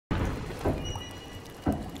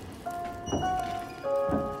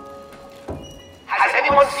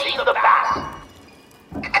anyone seen the bat?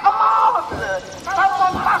 Come on!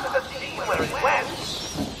 Someone must have seen where he went.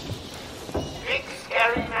 Big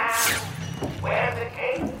scary man. Wear the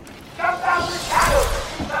cape. Jump out the shadows.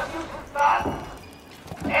 Some useful stuff.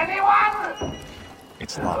 Anyone?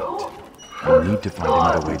 It's locked. We need to find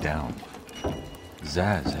another way down.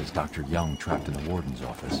 Zsasz has Dr. Young trapped in the warden's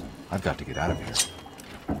office. I've got to get out of here.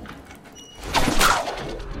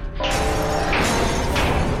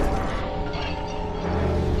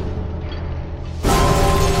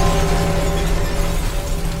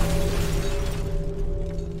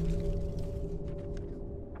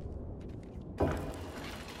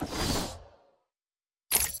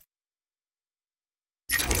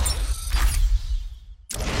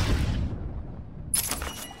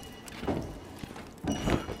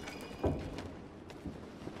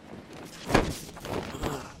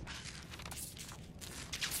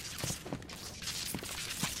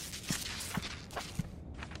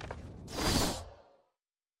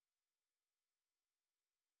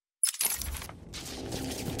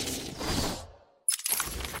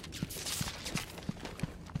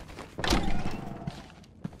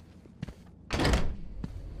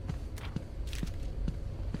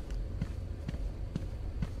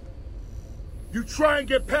 You try and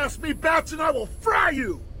get past me, Bats, and I will fry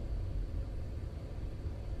you!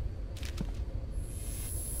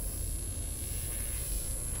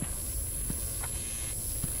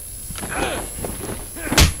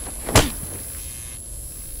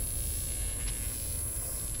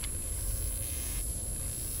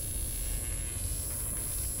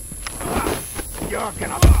 You're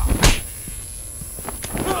gonna...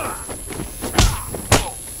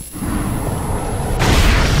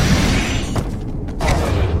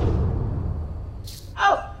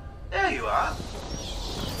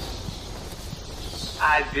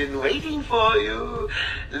 I've been waiting for you,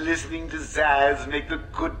 listening to Zsasz make the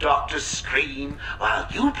good doctor scream while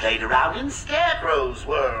you played around in Scarecrow's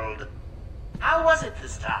world. How was it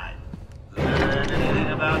this time? Learn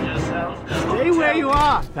anything about yourself? Stay where you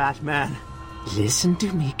are, Batman. Listen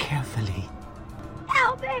to me carefully.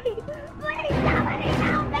 Help me! Please, somebody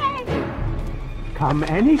help me! Come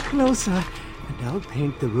any closer, and I'll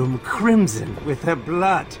paint the room crimson with her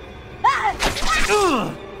blood.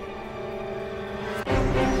 Ugh!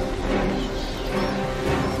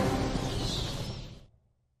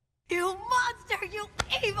 You monster! You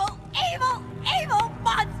evil, evil, evil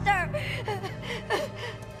monster!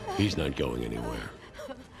 He's not going anywhere.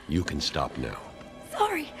 You can stop now.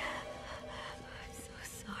 Sorry. I'm so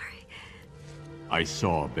sorry. I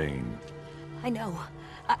saw Bane. I know.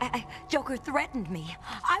 Joker threatened me.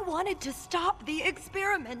 I wanted to stop the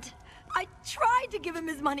experiment. I tried to give him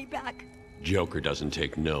his money back. Joker doesn't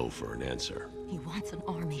take no for an answer. He wants an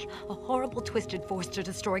army, a horrible twisted force to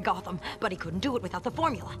destroy Gotham, but he couldn't do it without the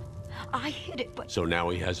formula. I hid it, but... So now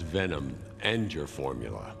he has Venom and your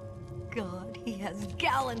formula. God, he has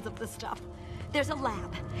gallons of the stuff. There's a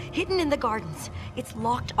lab, hidden in the gardens. It's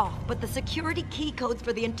locked off, but the security key codes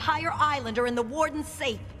for the entire island are in the warden's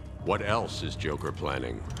safe. What else is Joker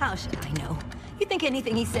planning? How should I know? You think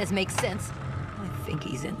anything he says makes sense? I think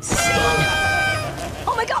he's insane.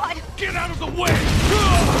 Oh my God! Get out of the way!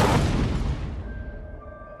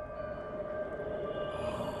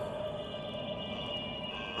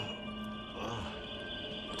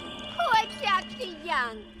 Poor Dr.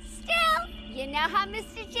 Young. Still, you know how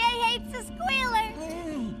Mr. J hates a squealer.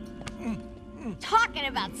 Talking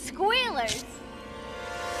about squealers.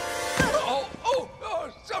 Oh,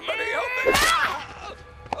 somebody help me!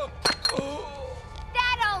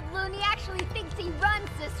 That old loony actually thinks he runs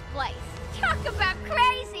this place. Talk about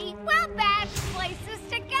crazy. Well, bad places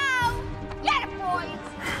to go. Get him, boys.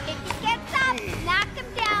 If he gets up, knock him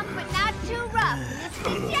down, but not too rough.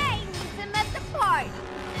 Mr. J needs him at the party.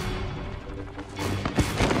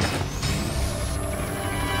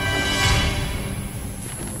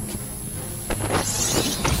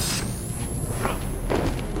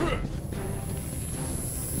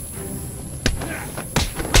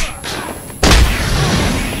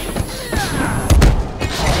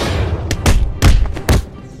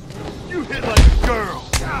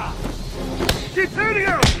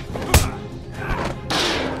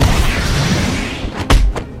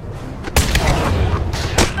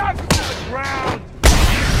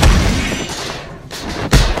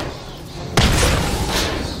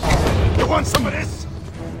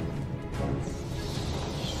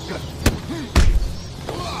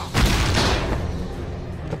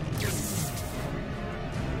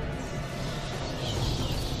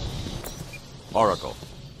 Oracle,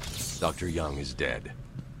 Dr. Young is dead.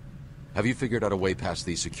 Have you figured out a way past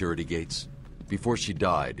these security gates? Before she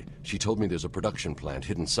died, she told me there's a production plant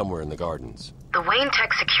hidden somewhere in the gardens. The Wayne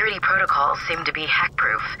Tech security protocols seem to be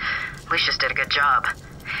hack-proof. Lucius did a good job.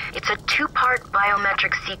 It's a 2-part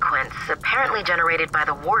biometric sequence, apparently generated by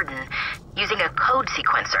the Warden, using a code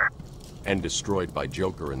sequencer. And destroyed by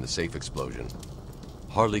Joker in the safe explosion.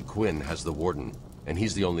 Harley Quinn has the Warden, and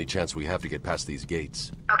he's the only chance we have to get past these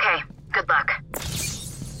gates. Okay, good luck.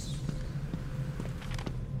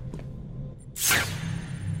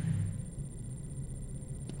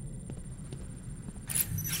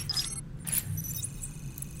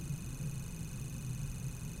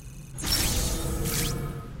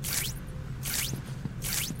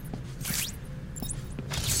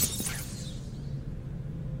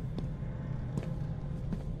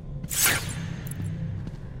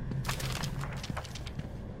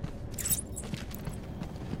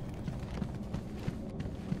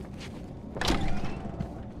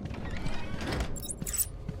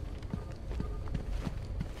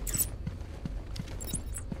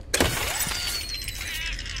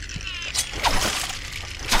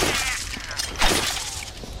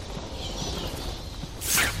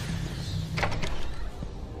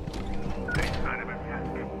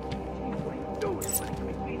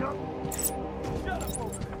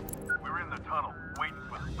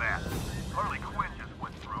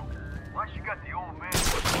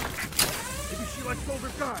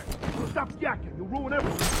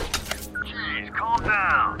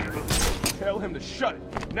 Tell him to shut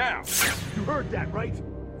it, now! You heard that, right?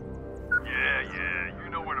 Yeah, you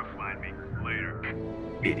know where to find me. Later.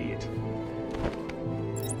 Idiot.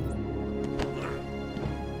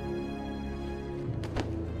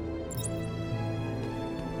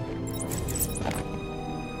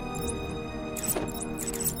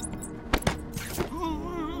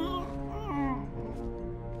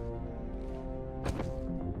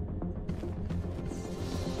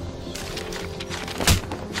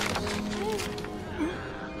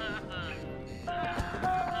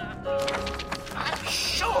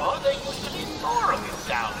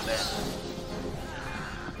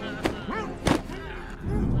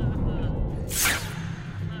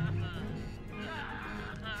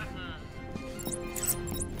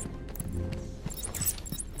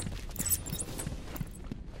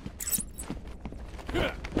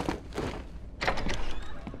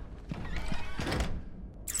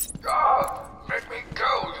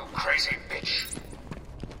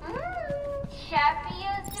 Chappie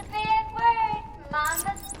used a bad word.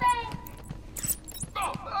 Mama spanked.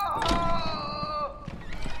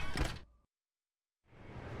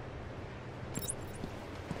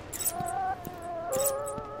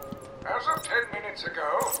 As of 10 minutes ago,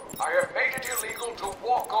 I have made it illegal to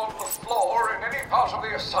walk on the floor in any part of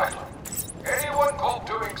the asylum. Anyone caught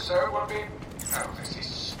doing so will be... Oh, this is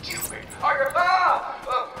stupid.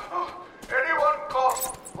 Anyone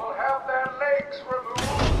caught will have their legs removed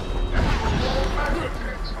and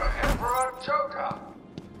magazines for Emperor Joker.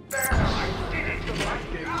 There, I did it. We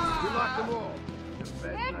locked them all.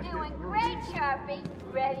 You're doing great, Sharpie.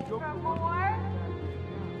 Ready for more?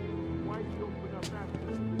 Why'd you open up after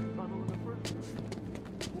the tunnel in the first place?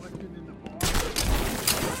 Wasn't in the bar.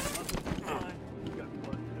 We got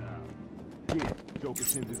busted out. Yeah, Joker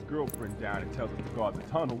sends his girlfriend down and tells us to guard the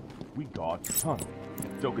tunnel. We guard the tunnel.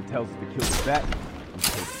 Joker tells us to kill the bat. We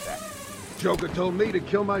kill the bat. Joker told me to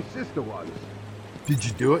kill my sister once. Did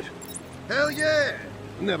you do it? Hell yeah!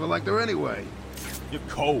 Never liked her anyway. You're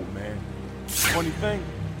cold, man. Funny thing,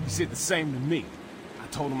 he said the same to me. I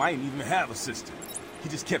told him I didn't even have a sister. He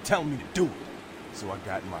just kept telling me to do it. So I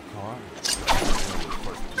got in my car.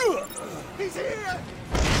 He's here!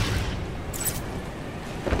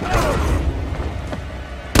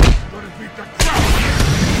 Gonna beat the crap!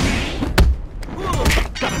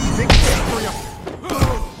 Got a stick there for you!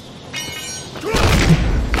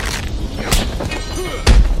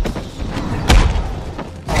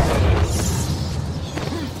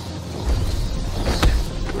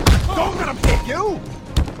 Don't let him hit you!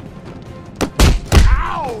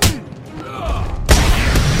 Ow!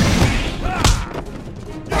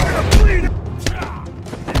 You're gonna bleed!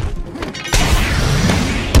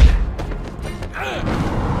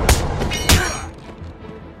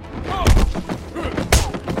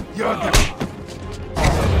 You're gonna...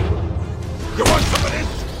 You want some of this?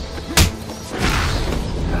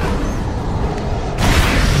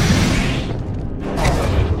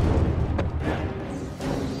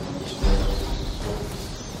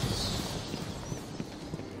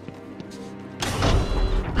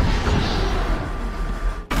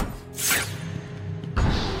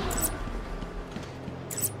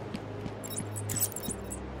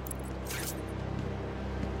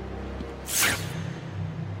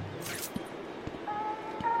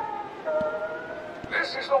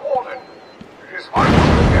 This is the warden. It is vital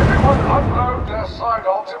that everyone unload their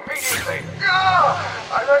sidearms immediately.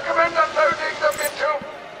 I recommend unloading them into...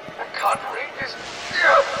 I can't read this.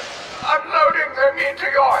 Unloading them into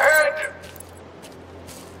your head.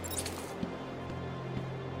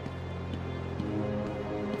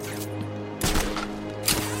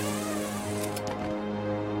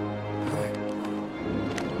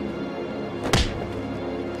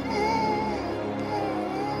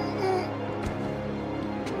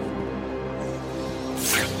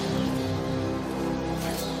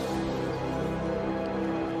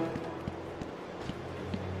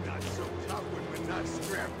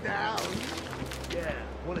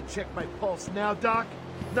 Check my pulse now, Doc?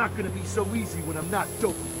 Not gonna be so easy when I'm not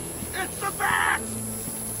doping. It's the bat!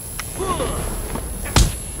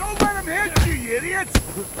 Don't let him hit you, you idiots!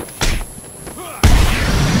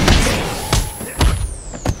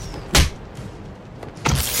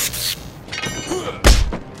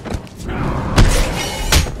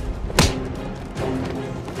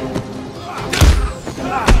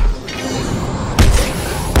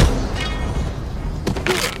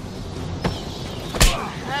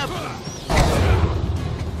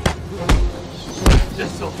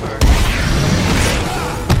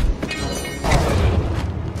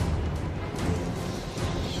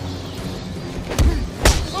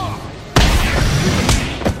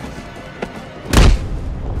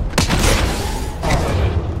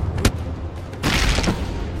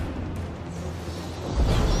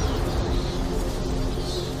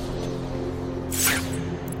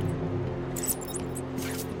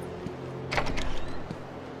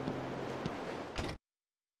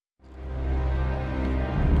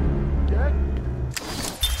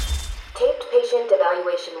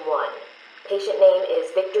 Evaluation 1. Patient name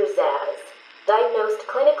is Victor Zsasz. Diagnosed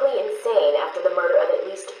clinically insane after the murder of at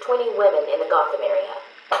least 20 women in the Gotham area.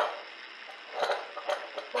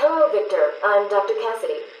 Hello, Victor. I'm Dr.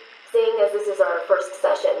 Cassidy. Seeing as this is our first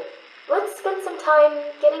session, let's spend some time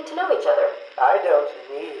getting to know each other. I don't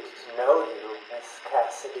need to know you, Miss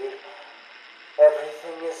Cassidy.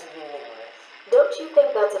 Everything is meaningless. Don't you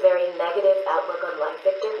think that's a very negative outlook on life,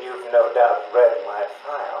 Victor? You've no doubt read my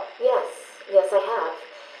file. Yes, I have.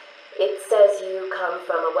 It says you come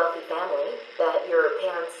from a wealthy family, that your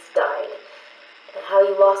parents died, and how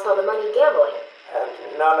you lost all the money gambling. And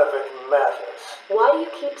none of it matters. Why do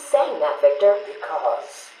you keep saying that, Victor?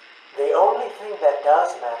 Because the only thing that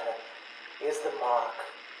does matter is the mark.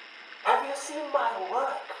 Have you seen my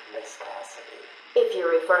work, Miss Cassidy? If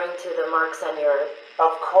you're referring to the marks on your...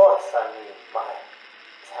 Of course I mean my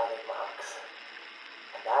tally marks.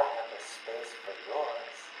 And I have a space for yours.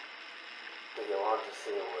 Do you want to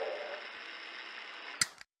see where?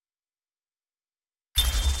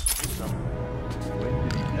 When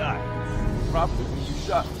did he die? Probably when you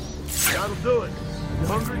shot him. That'll do it. You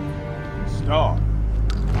hungry? Starve.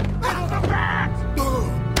 The bat!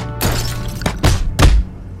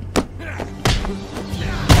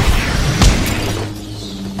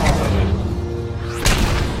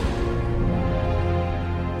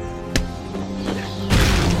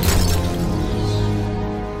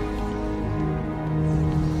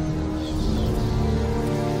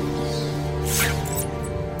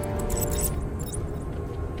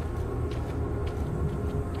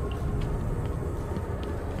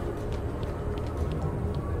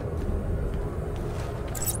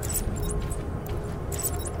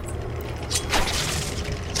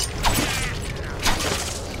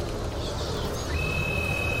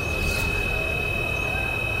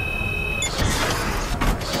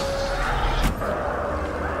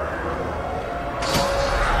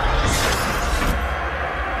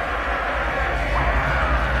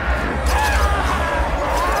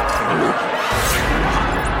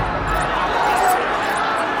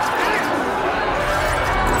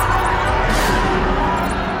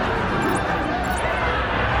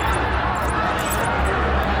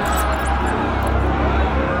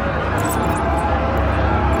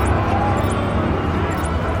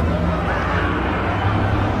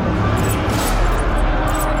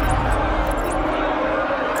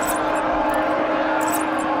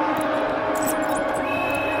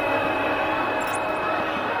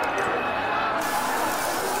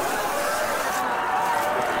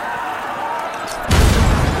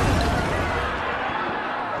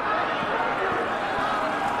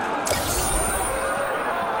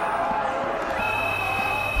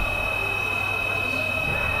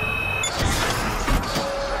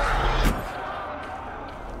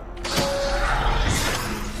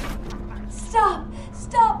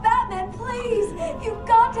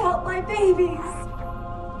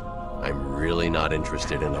 I'm really not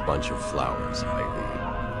interested in a bunch of flowers,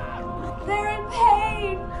 Ivy. They're in pain.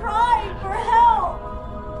 crying for help!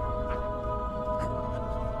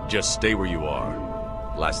 Just stay where you are.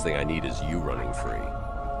 Last thing I need is you running free.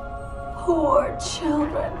 Poor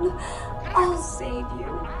children. I'll save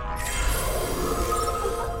you.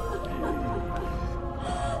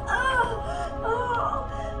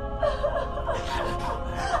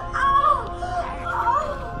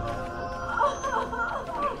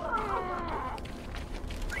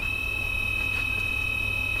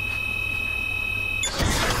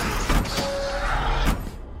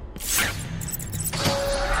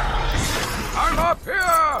 I'm up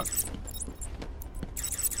here!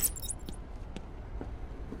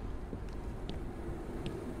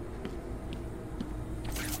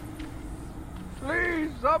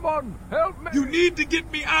 Please, someone, help me! You need to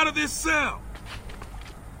get me out of this cell!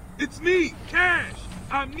 It's me, Cash!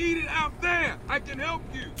 I'm needed out there! I can help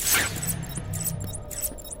you!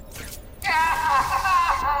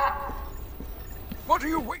 What are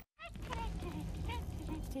you waiting?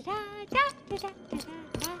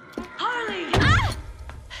 Harley! Ah!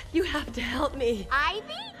 You have to help me.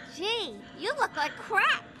 Ivy? Gee, you look like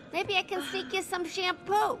crap. Maybe I can sneak you some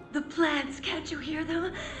shampoo. The plants, can't you hear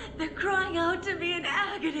them? They're crying out to me in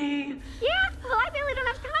agony. Yeah? Well, I really don't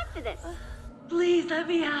have time for this. Please let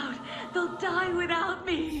me out. They'll die without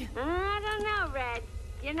me. I don't know, Red.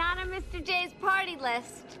 You're not on Mr. J's party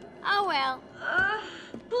list. Oh, well.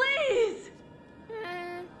 Please!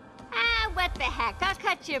 What the heck? I'll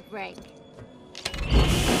cut you a break.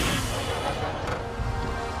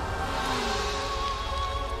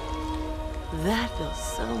 That feels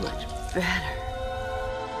so much better.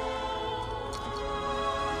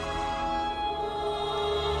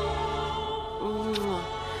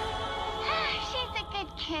 She's a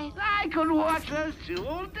good kid. I could watch those two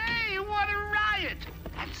all day. What a riot!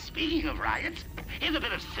 And speaking of riots, here's a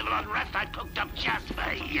bit of civil unrest I cooked up just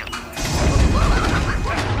for you.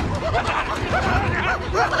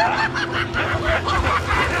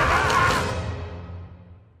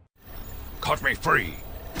 Cut me free.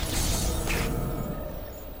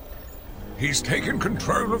 He's taken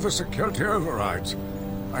control of the security overrides.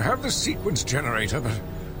 I have the sequence generator, but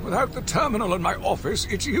without the terminal in my office,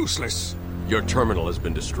 it's useless. Your terminal has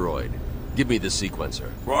been destroyed. Give me the sequencer.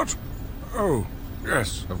 What? Oh,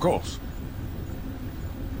 yes, of course.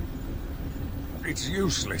 It's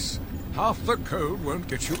useless. Half the code won't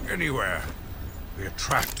get you anywhere. We're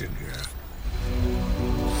trapped in here.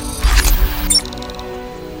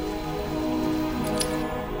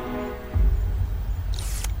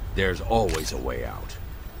 There's always a way out.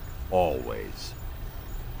 Always.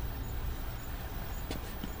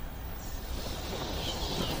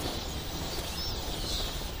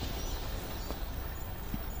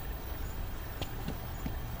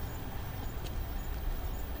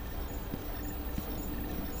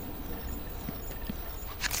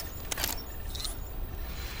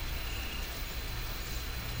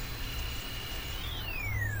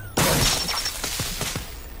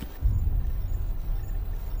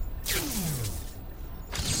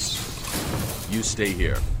 You stay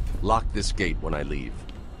here. Lock this gate when I leave.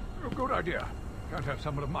 Oh, good idea. Can't have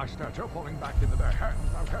someone of my stature falling back into their hands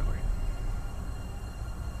now, can we?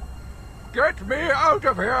 Get me out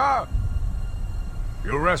of here!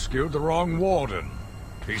 You rescued the wrong warden.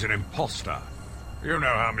 He's an imposter. You know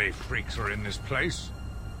how many freaks are in this place.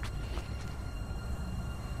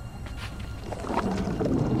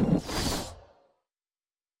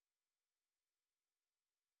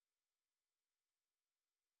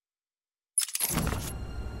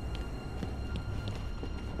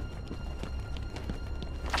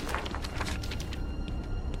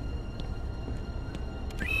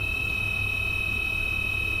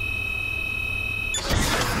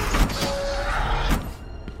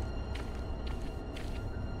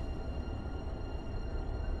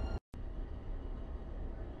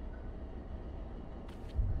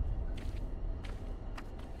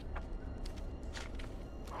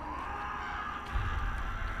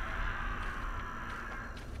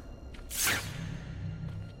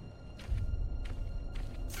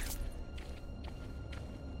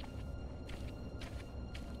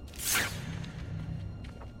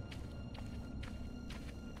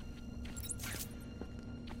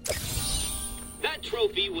 That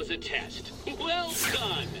trophy was a test. Well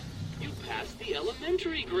done! You passed the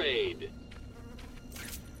elementary grade.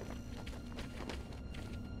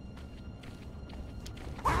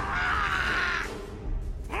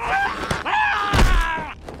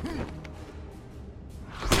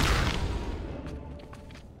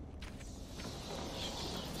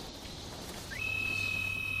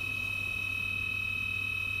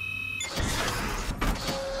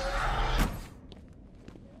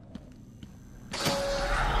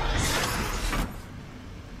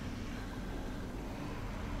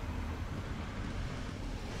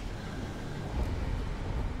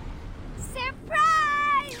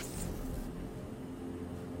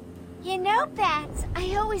 know, Bats,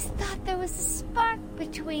 I always thought there was a spark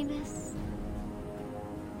between us.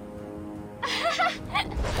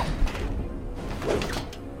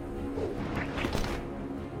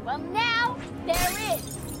 Well, now, there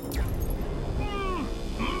is.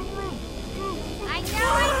 I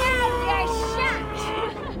know, you're shocked.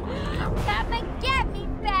 Come and get me,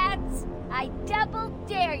 Bats. I double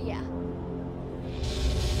dare ya.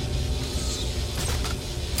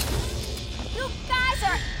 You guys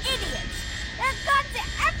are idiots. There are guns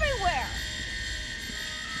everywhere.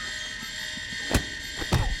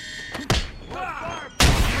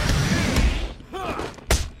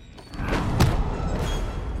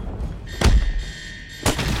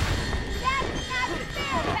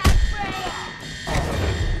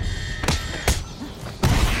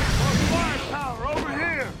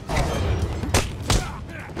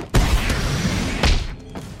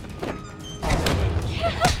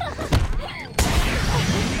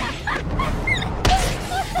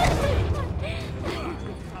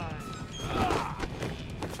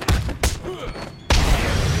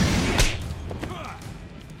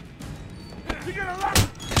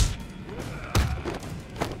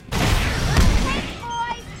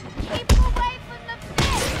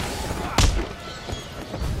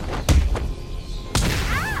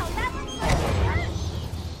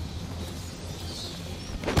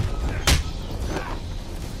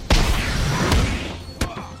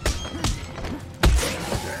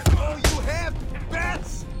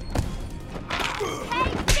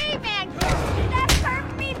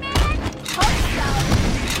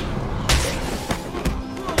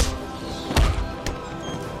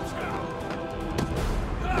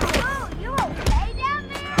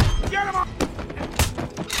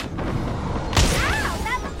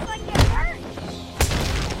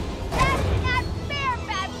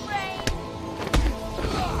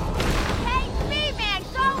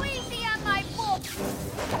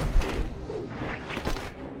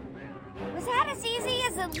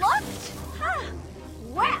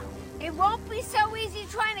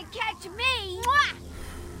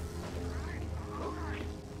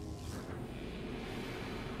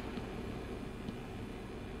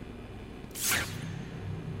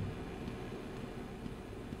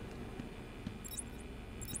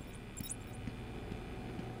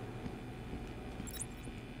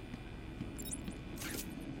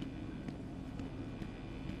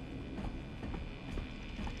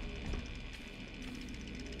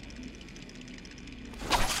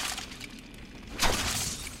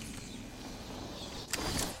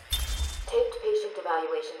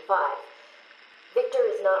 Evaluation 5. Victor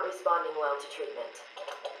is not responding well to treatment.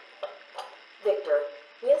 Victor,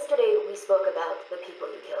 yesterday we spoke about the people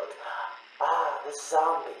you killed. Ah, the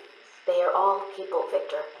zombies. They are all people,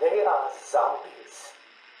 Victor. They are zombies.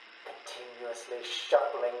 Continuously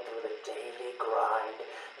shuffling through the daily grind,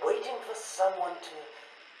 waiting for someone to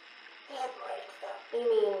liberate them. You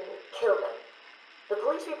mean, kill them? The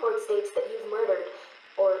police report states that you've murdered,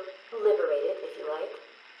 or liberated, if you like,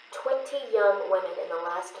 20 young women in the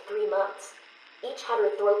last 3 months. Each had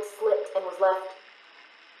her throat slit and was left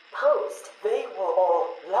posed. They were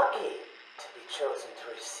all lucky to be chosen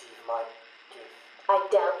to receive my gift. I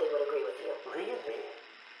doubt they would agree with you. Really?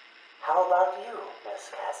 How about you,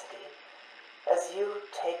 Miss Cassidy? As you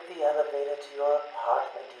take the elevator to your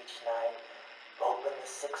apartment each night, open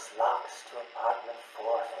the 6 locks to apartment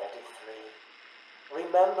 433.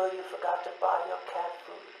 Remember you forgot to buy your cat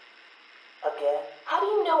food. Again, how do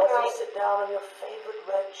you know where you sit down on your favorite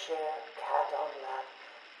red chair, cat on lap,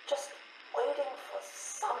 just waiting for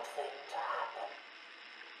something to happen.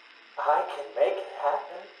 I can make it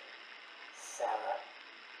happen, Sarah.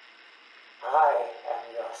 I am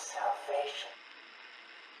your salvation.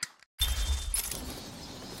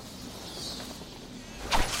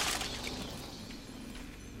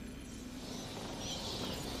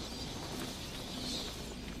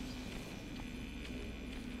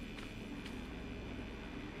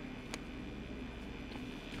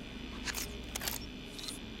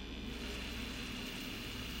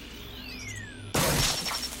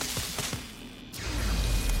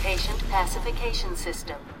 Patient pacification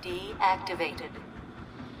system deactivated.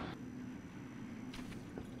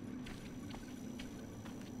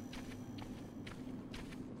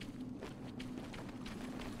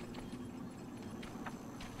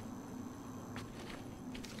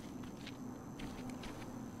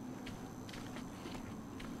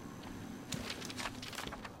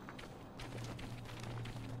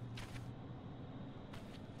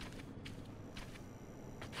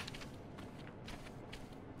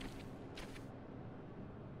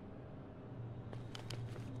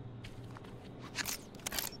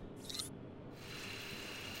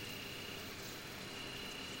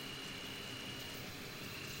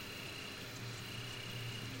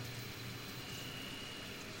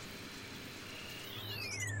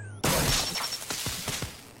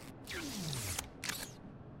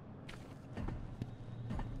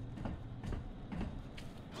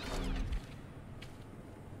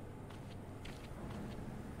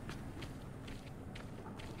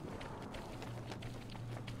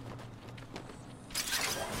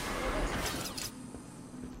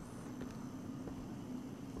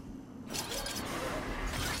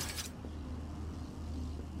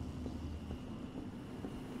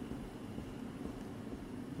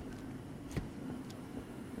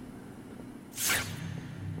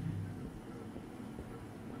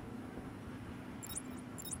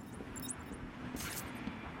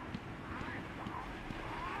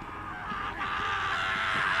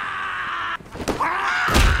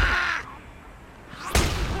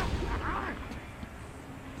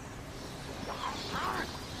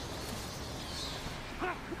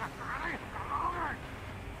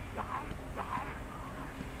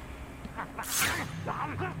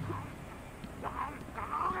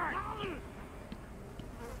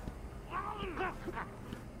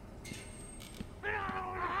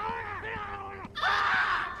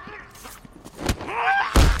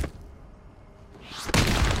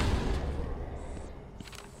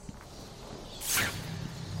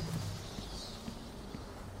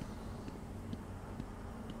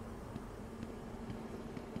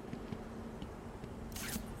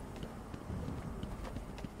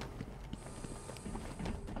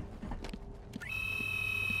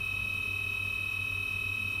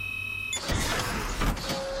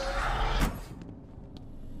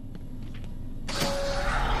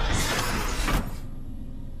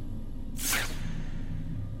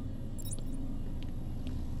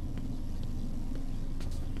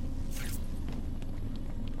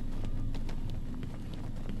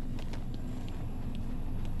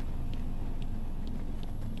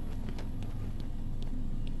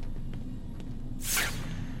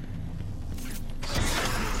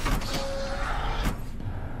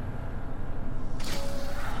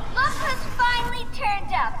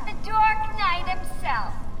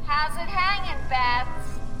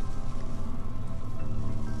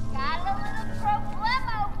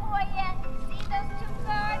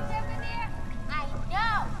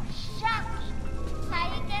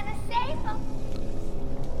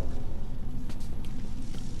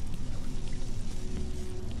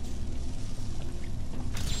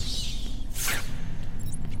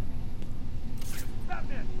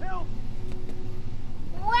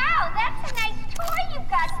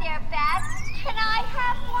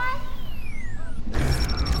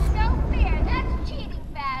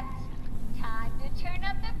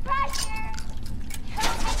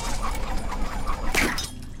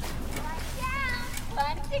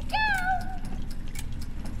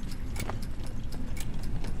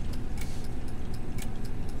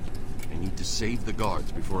 save the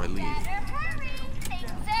guards before I leave. Better hurry.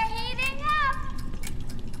 Things are heating up.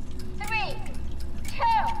 3, 2,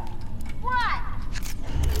 1.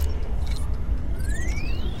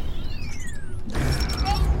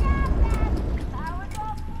 Stay down, Beth. Power's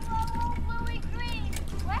off below bluey green.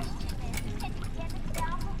 Question is, can you get it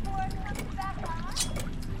down before it comes back on?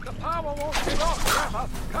 The power won't get off, Grandma.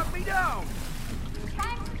 Cut me down.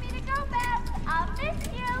 Time for me to go, Beth. I'll miss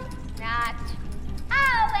you. Not.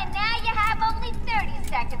 Oh, and now you have only 30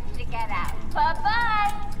 seconds to get out.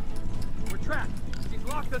 Bye-bye. We're trapped. She's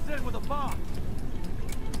locked us in with a bomb.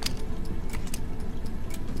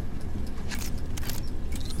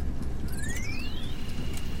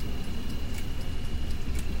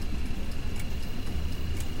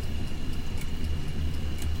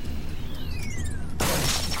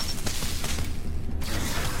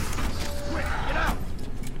 Quick, get out!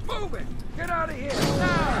 Move it! Get out of here,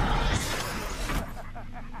 now!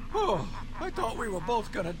 Oh, I thought we were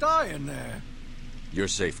both gonna die in there. You're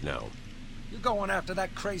safe now. You going after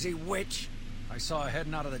that crazy witch? I saw her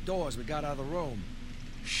heading out of the door as we got out of the room.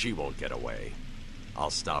 She won't get away. I'll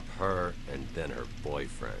stop her and then her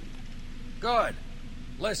boyfriend. Good.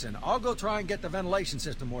 Listen, I'll go try and get the ventilation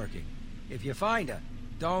system working. If you find her,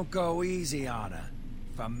 don't go easy on her.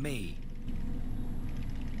 For me.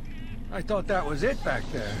 I thought that was it back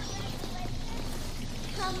there.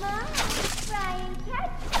 Come on, try and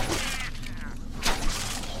catch it.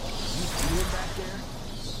 You see it back there?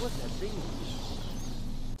 What's that thing?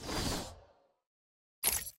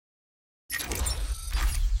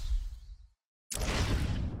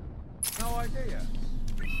 No idea.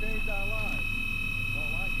 It saved our lives.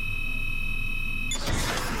 Don't like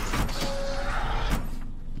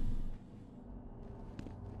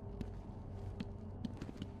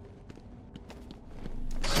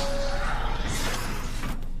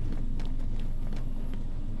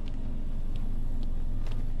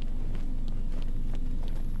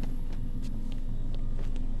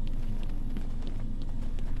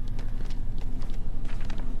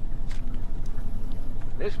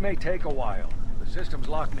This may take a while. The system's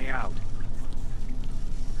locked me out.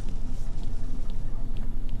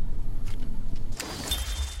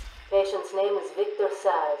 Patient's name is Victor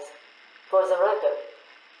Zsasz. For the record,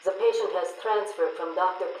 the patient has transferred from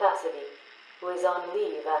Dr. Cassidy, who is on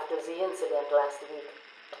leave after the incident last week.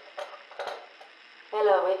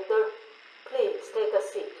 Hello, Victor. Please, take a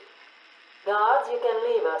seat. Guards, you can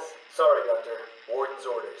leave us. Sorry, Doctor. Warden's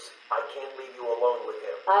orders. I can't leave you alone with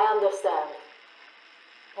him. I understand.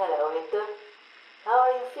 Hello, Victor. How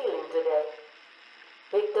are you feeling today?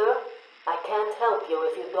 Victor, I can't help you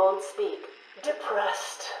if you don't speak.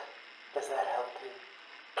 Depressed. Does that help you?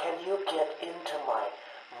 Can you get into my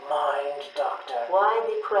mind, Doctor? Why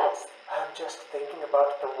depressed? I'm just thinking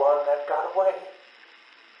about the one that got away.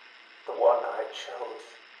 The one I chose.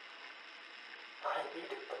 I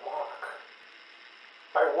needed the mark.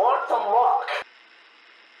 I want the mark!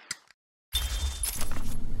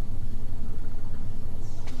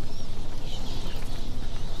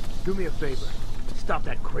 Do me a favor. Stop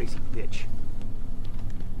that crazy bitch.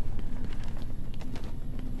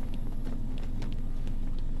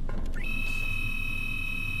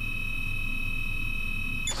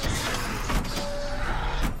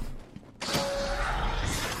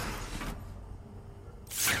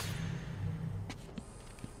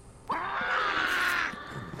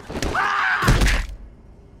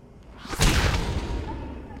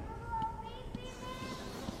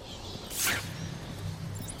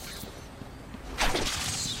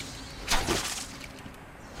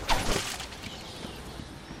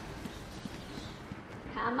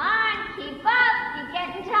 Come on, keep up. You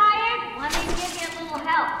getting tired? Let me give you a little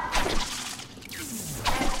help.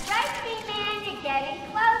 That's right, B-Man. You're getting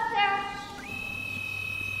closer.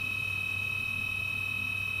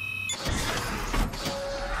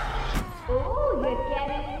 Ooh, you're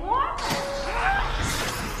getting warmer.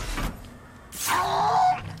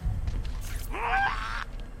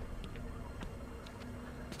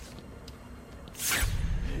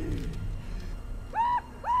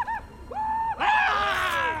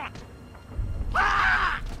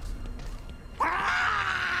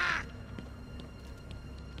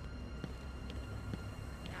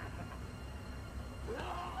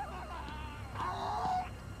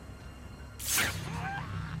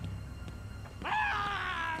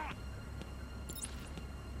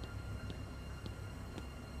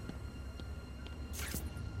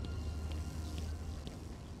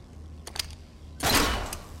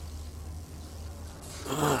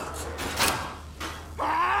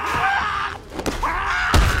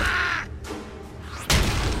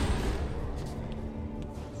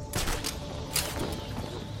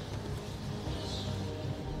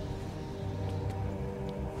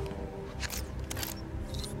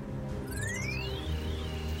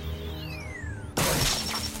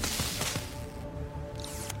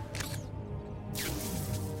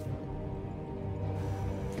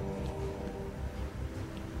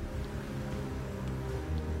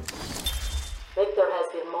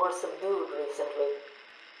 more subdued recently.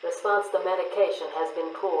 Response to medication has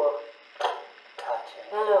been poor.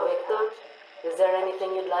 Hello, Victor. Is there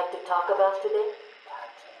anything you'd like to talk about today?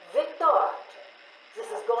 Victor!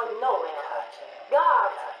 This is going nowhere.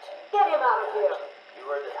 Guards! Get him out of here! You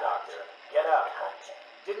heard the doctor. Get up.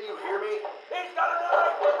 Didn't you hear me? He's got a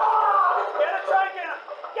knife! Ah! Get a trike in him!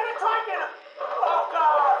 Get a trike in him! Oh,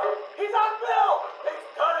 God! He's on Bill!